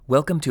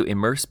Welcome to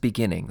Immerse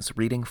Beginnings,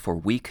 reading for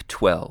week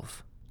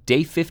 12,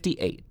 day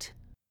 58.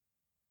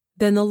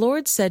 Then the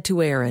Lord said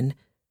to Aaron,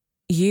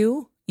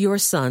 "You, your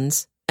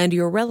sons, and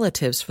your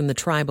relatives from the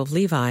tribe of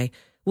Levi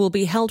will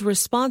be held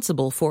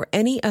responsible for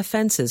any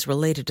offenses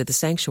related to the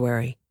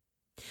sanctuary.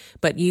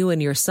 But you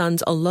and your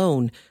sons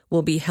alone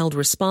will be held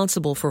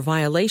responsible for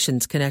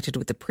violations connected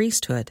with the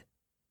priesthood.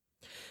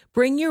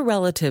 Bring your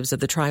relatives of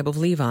the tribe of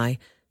Levi,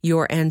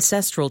 your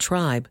ancestral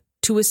tribe,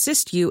 to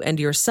assist you and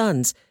your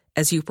sons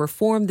as you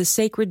perform the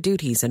sacred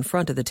duties in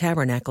front of the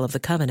tabernacle of the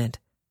covenant.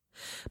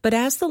 But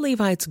as the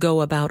Levites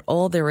go about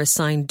all their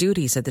assigned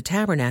duties at the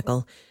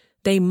tabernacle,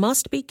 they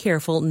must be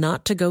careful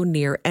not to go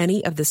near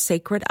any of the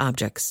sacred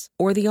objects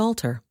or the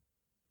altar.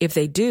 If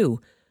they do,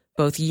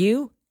 both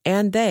you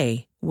and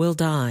they will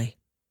die.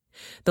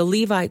 The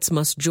Levites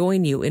must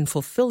join you in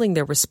fulfilling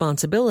their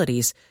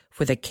responsibilities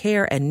for the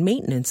care and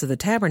maintenance of the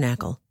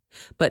tabernacle,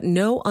 but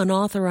no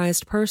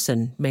unauthorized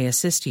person may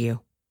assist you.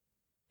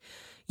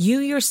 You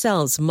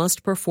yourselves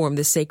must perform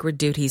the sacred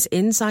duties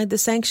inside the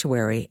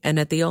sanctuary and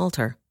at the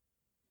altar.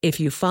 If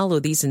you follow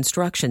these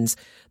instructions,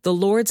 the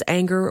Lord's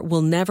anger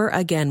will never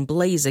again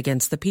blaze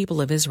against the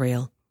people of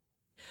Israel.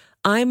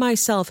 I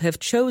myself have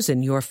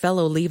chosen your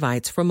fellow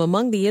Levites from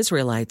among the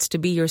Israelites to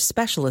be your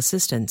special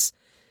assistants.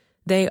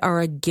 They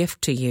are a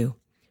gift to you,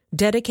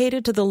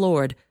 dedicated to the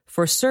Lord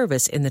for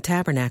service in the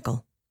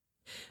tabernacle.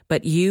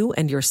 But you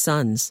and your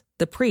sons,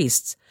 the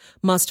priests,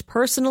 must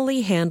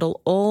personally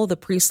handle all the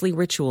priestly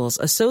rituals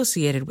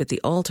associated with the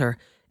altar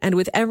and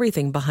with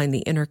everything behind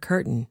the inner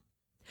curtain.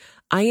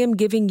 I am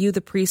giving you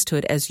the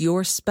priesthood as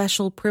your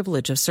special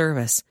privilege of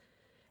service.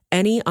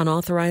 Any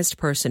unauthorized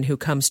person who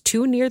comes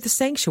too near the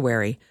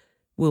sanctuary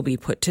will be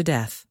put to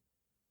death."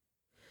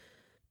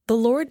 The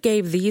Lord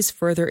gave these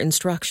further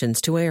instructions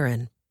to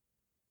Aaron.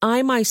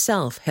 I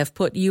myself have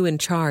put you in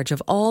charge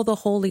of all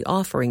the holy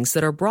offerings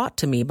that are brought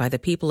to me by the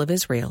people of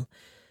Israel.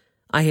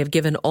 I have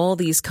given all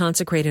these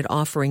consecrated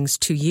offerings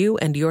to you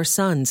and your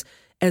sons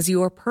as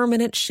your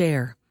permanent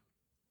share.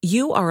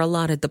 You are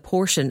allotted the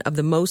portion of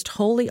the most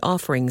holy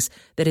offerings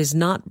that is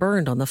not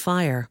burned on the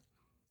fire.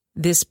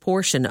 This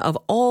portion of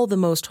all the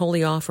most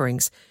holy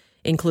offerings,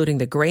 including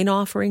the grain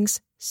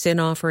offerings, sin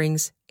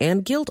offerings,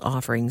 and guilt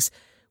offerings,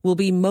 will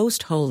be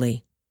most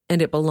holy,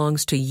 and it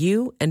belongs to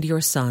you and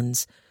your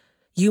sons.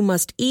 You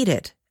must eat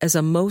it as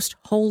a most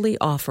holy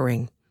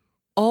offering.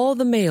 All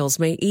the males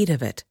may eat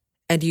of it,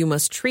 and you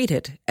must treat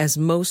it as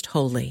most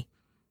holy.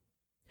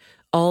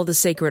 All the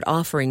sacred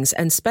offerings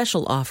and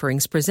special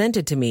offerings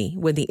presented to me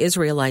when the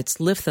Israelites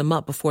lift them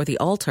up before the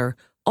altar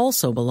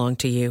also belong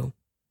to you.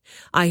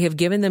 I have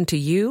given them to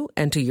you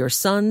and to your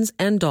sons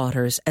and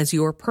daughters as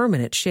your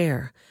permanent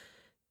share.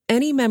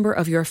 Any member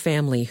of your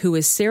family who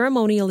is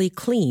ceremonially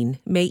clean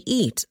may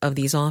eat of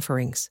these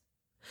offerings.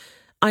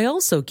 I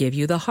also give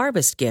you the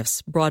harvest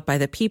gifts brought by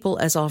the people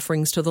as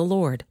offerings to the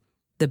Lord,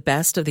 the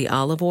best of the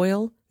olive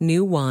oil,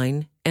 new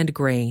wine, and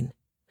grain.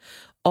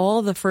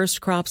 All the first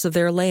crops of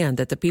their land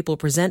that the people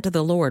present to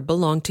the Lord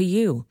belong to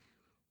you.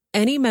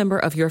 Any member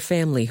of your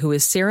family who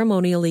is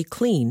ceremonially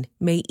clean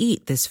may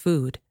eat this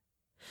food.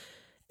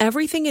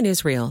 Everything in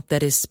Israel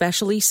that is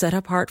specially set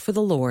apart for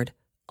the Lord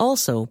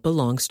also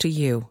belongs to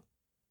you.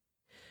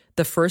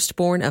 The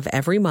firstborn of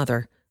every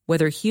mother,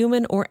 whether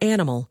human or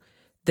animal,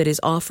 that is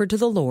offered to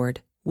the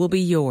Lord will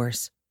be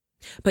yours.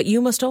 But you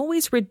must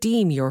always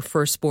redeem your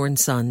firstborn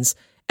sons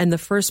and the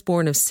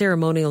firstborn of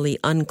ceremonially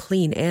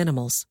unclean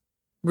animals.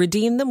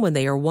 Redeem them when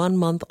they are 1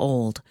 month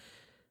old.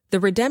 The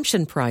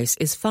redemption price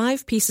is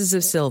 5 pieces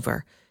of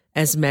silver,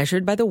 as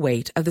measured by the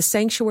weight of the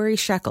sanctuary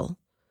shekel,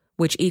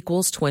 which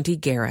equals 20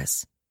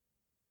 gerahs.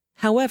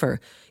 However,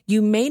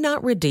 you may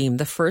not redeem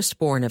the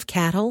firstborn of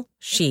cattle,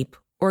 sheep,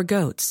 or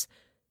goats.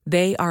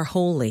 They are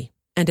holy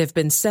and have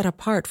been set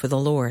apart for the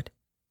Lord.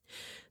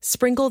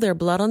 Sprinkle their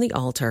blood on the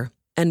altar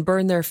and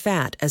burn their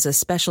fat as a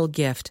special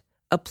gift,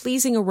 a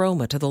pleasing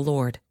aroma to the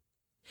Lord.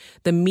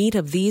 The meat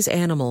of these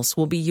animals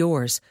will be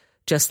yours,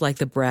 just like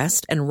the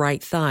breast and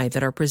right thigh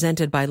that are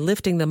presented by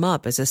lifting them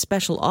up as a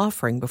special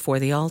offering before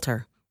the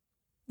altar.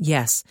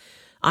 Yes,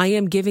 I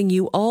am giving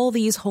you all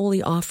these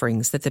holy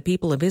offerings that the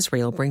people of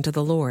Israel bring to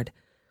the Lord.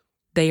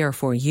 They are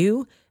for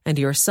you and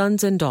your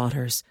sons and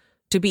daughters,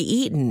 to be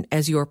eaten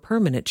as your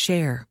permanent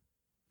share.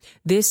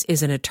 This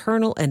is an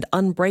eternal and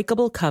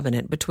unbreakable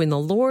covenant between the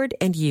Lord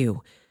and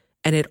you,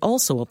 and it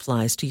also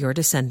applies to your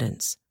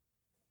descendants."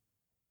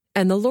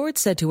 And the Lord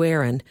said to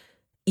Aaron,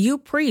 "You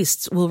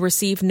priests will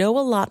receive no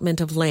allotment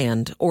of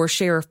land or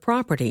share of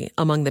property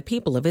among the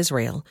people of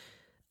Israel.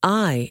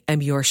 I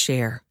am your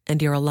share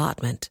and your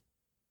allotment.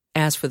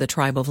 As for the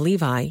tribe of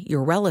Levi,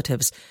 your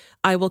relatives,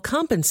 I will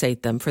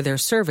compensate them for their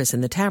service in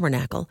the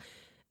tabernacle.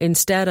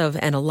 Instead of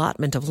an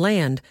allotment of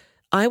land,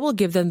 I will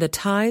give them the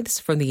tithes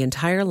from the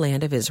entire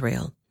land of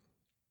Israel.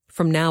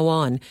 From now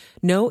on,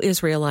 no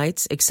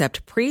Israelites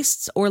except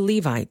priests or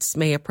Levites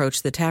may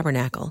approach the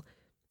tabernacle.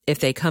 If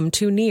they come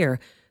too near,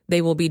 they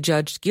will be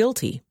judged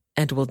guilty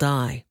and will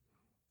die.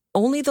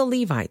 Only the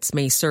Levites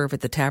may serve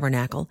at the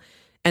tabernacle,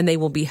 and they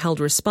will be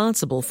held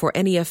responsible for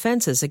any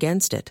offenses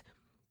against it.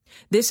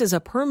 This is a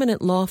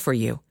permanent law for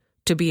you,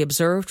 to be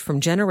observed from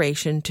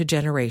generation to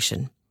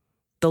generation.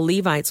 The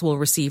Levites will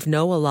receive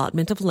no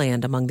allotment of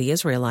land among the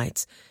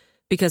Israelites,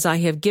 because I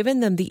have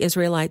given them the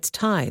Israelites'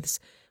 tithes,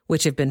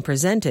 which have been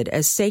presented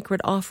as sacred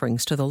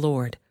offerings to the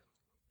Lord.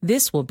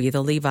 This will be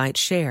the Levites'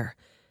 share.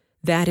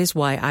 That is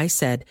why I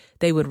said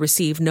they would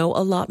receive no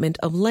allotment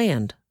of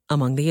land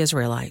among the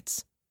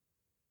Israelites.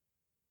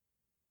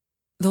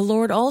 The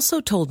Lord also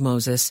told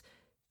Moses,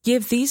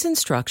 "Give these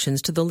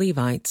instructions to the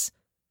Levites.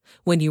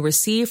 When you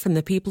receive from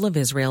the people of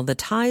Israel the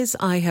tithes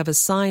I have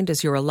assigned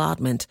as your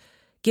allotment,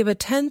 give a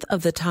tenth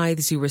of the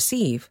tithes you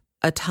receive,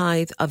 a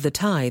tithe of the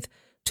tithe,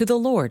 to the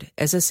Lord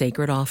as a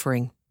sacred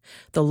offering.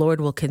 The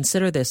Lord will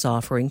consider this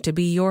offering to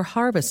be your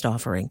harvest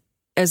offering,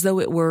 as though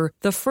it were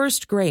the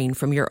first grain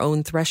from your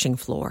own threshing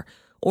floor,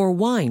 or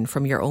wine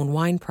from your own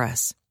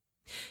winepress.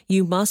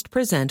 You must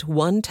present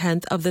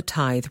 1/10 of the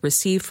tithe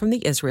received from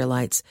the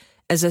Israelites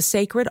as a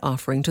sacred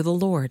offering to the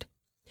Lord.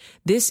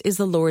 This is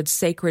the Lord's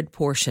sacred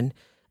portion,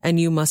 and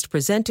you must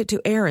present it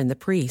to Aaron the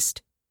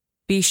priest.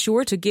 Be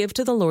sure to give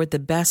to the Lord the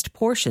best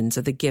portions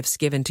of the gifts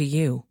given to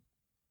you.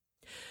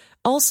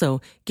 Also,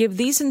 give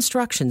these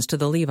instructions to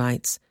the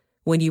Levites.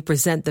 When you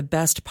present the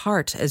best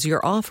part as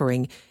your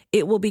offering,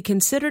 it will be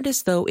considered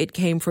as though it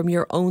came from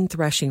your own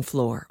threshing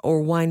floor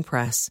or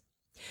winepress.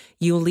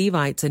 You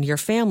Levites and your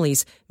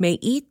families may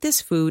eat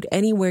this food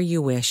anywhere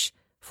you wish,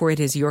 for it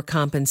is your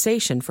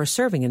compensation for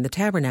serving in the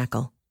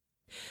tabernacle.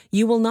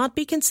 You will not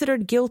be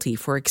considered guilty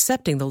for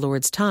accepting the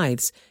Lord's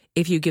tithes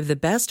if you give the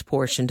best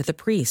portion to the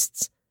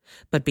priests.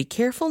 But be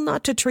careful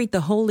not to treat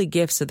the holy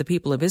gifts of the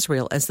people of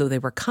Israel as though they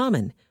were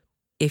common.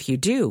 If you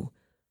do,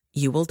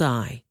 you will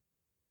die."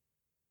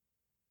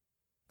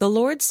 The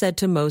Lord said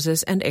to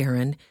Moses and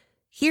Aaron,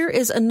 "Here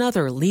is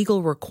another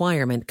legal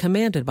requirement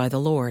commanded by the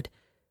Lord.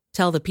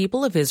 Tell the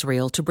people of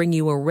Israel to bring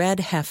you a red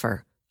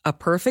heifer, a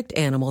perfect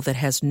animal that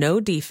has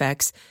no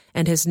defects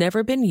and has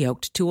never been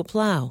yoked to a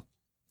plow.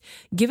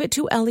 Give it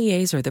to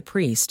Eleazar the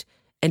priest,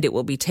 and it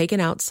will be taken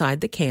outside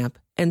the camp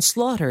and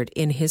slaughtered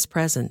in his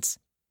presence.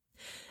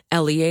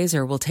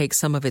 Eleazar will take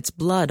some of its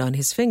blood on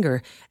his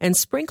finger and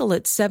sprinkle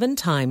it 7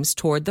 times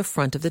toward the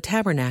front of the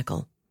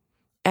tabernacle.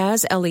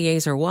 As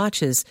Eleazar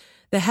watches,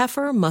 the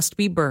heifer must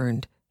be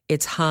burned,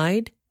 its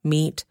hide,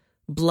 meat,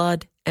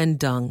 blood, and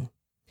dung.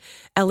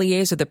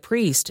 Eleazar the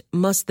priest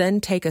must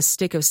then take a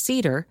stick of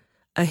cedar,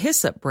 a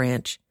hyssop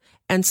branch,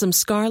 and some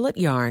scarlet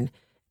yarn,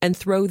 and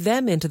throw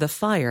them into the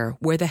fire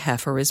where the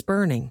heifer is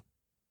burning.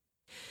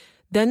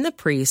 Then the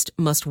priest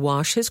must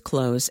wash his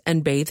clothes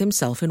and bathe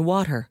himself in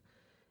water.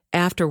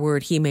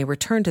 Afterward he may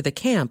return to the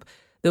camp,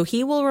 though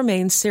he will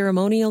remain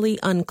ceremonially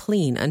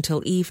unclean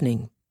until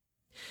evening.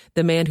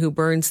 The man who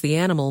burns the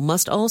animal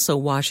must also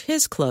wash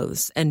his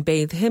clothes and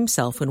bathe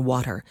himself in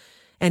water,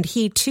 and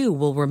he too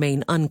will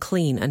remain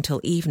unclean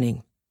until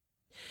evening.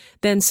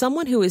 Then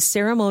someone who is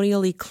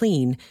ceremonially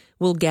clean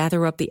will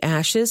gather up the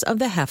ashes of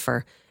the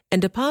heifer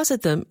and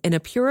deposit them in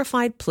a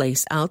purified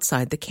place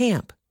outside the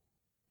camp.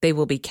 They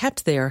will be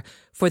kept there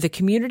for the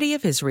community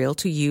of Israel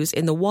to use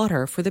in the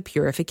water for the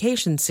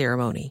purification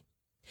ceremony.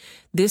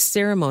 This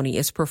ceremony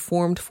is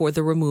performed for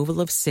the removal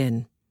of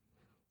sin.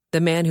 The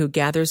man who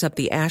gathers up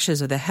the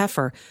ashes of the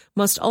heifer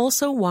must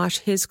also wash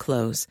his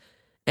clothes,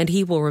 and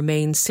he will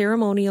remain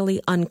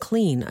ceremonially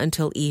unclean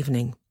until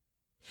evening.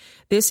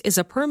 This is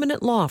a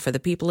permanent law for the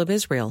people of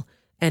Israel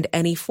and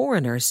any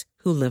foreigners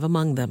who live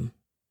among them.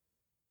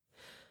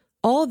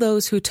 All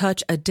those who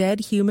touch a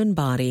dead human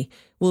body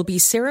will be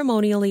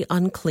ceremonially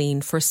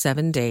unclean for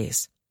 7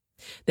 days.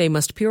 They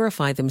must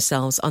purify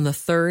themselves on the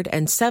 3rd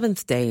and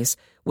 7th days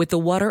with the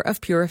water of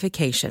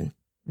purification.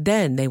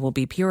 Then they will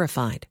be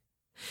purified.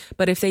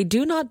 But if they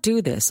do not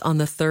do this on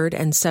the 3rd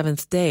and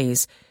 7th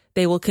days,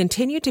 they will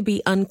continue to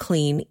be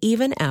unclean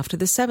even after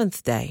the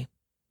 7th day.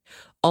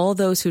 All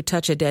those who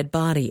touch a dead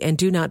body and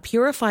do not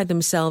purify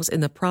themselves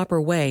in the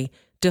proper way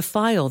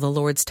defile the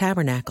Lord's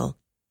tabernacle,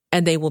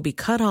 and they will be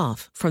cut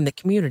off from the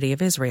community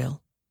of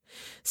Israel.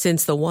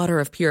 Since the water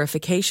of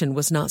purification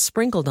was not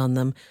sprinkled on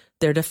them,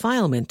 their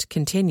defilement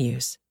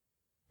continues.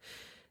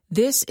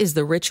 This is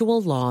the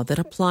ritual law that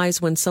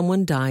applies when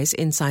someone dies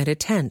inside a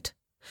tent.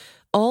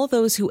 All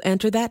those who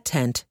enter that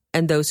tent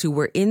and those who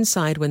were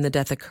inside when the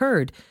death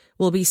occurred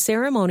will be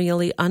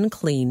ceremonially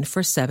unclean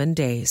for 7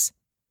 days.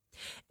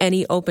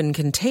 Any open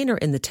container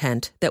in the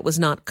tent that was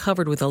not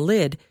covered with a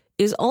lid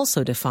is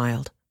also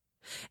defiled.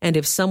 And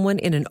if someone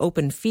in an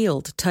open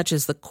field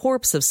touches the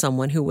corpse of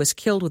someone who was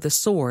killed with a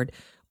sword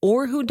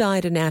or who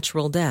died a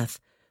natural death,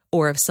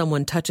 or if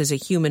someone touches a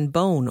human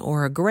bone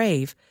or a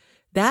grave,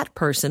 that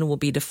person will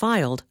be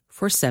defiled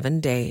for 7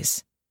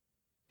 days.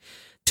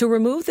 To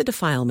remove the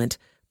defilement,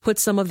 put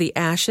some of the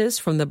ashes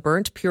from the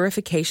burnt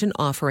purification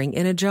offering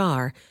in a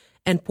jar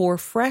and pour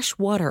fresh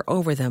water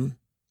over them.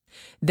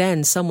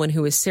 Then someone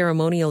who is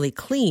ceremonially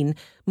clean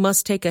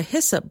must take a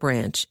hyssop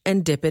branch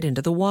and dip it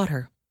into the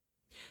water.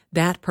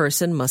 That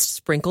person must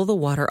sprinkle the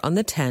water on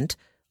the tent,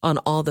 on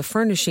all the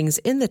furnishings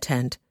in the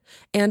tent,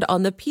 and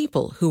on the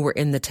people who were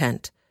in the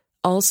tent,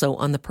 also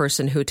on the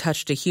person who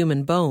touched a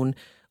human bone,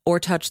 or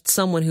touched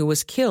someone who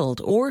was killed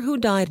or who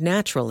died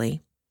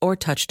naturally, or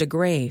touched a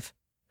grave.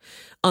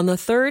 On the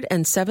 3rd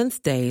and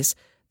 7th days,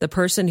 the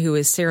person who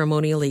is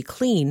ceremonially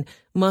clean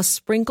must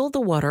sprinkle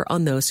the water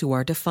on those who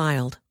are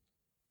defiled.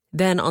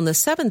 Then on the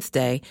 7th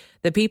day,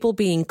 the people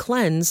being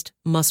cleansed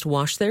must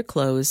wash their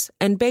clothes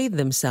and bathe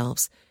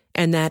themselves,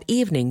 and that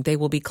evening they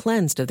will be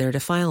cleansed of their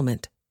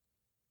defilement.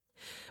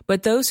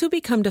 But those who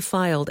become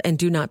defiled and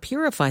do not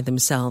purify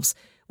themselves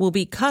will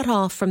be cut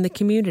off from the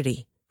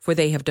community, for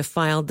they have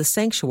defiled the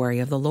sanctuary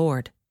of the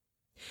Lord.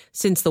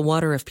 Since the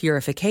water of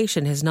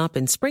purification has not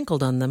been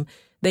sprinkled on them,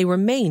 they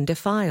remain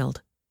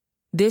defiled.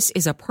 This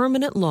is a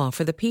permanent law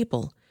for the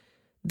people.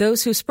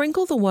 Those who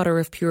sprinkle the water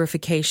of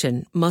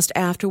purification must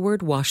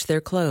afterward wash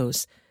their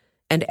clothes,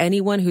 and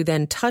anyone who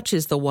then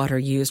touches the water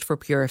used for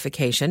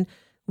purification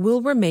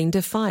will remain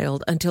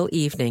defiled until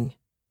evening.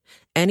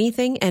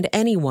 Anything and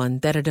anyone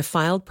that a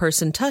defiled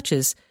person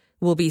touches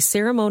will be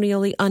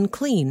ceremonially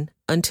unclean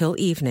until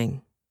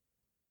evening.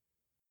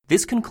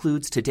 This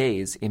concludes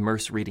today's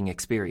Immerse reading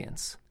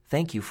experience.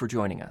 Thank you for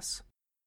joining us.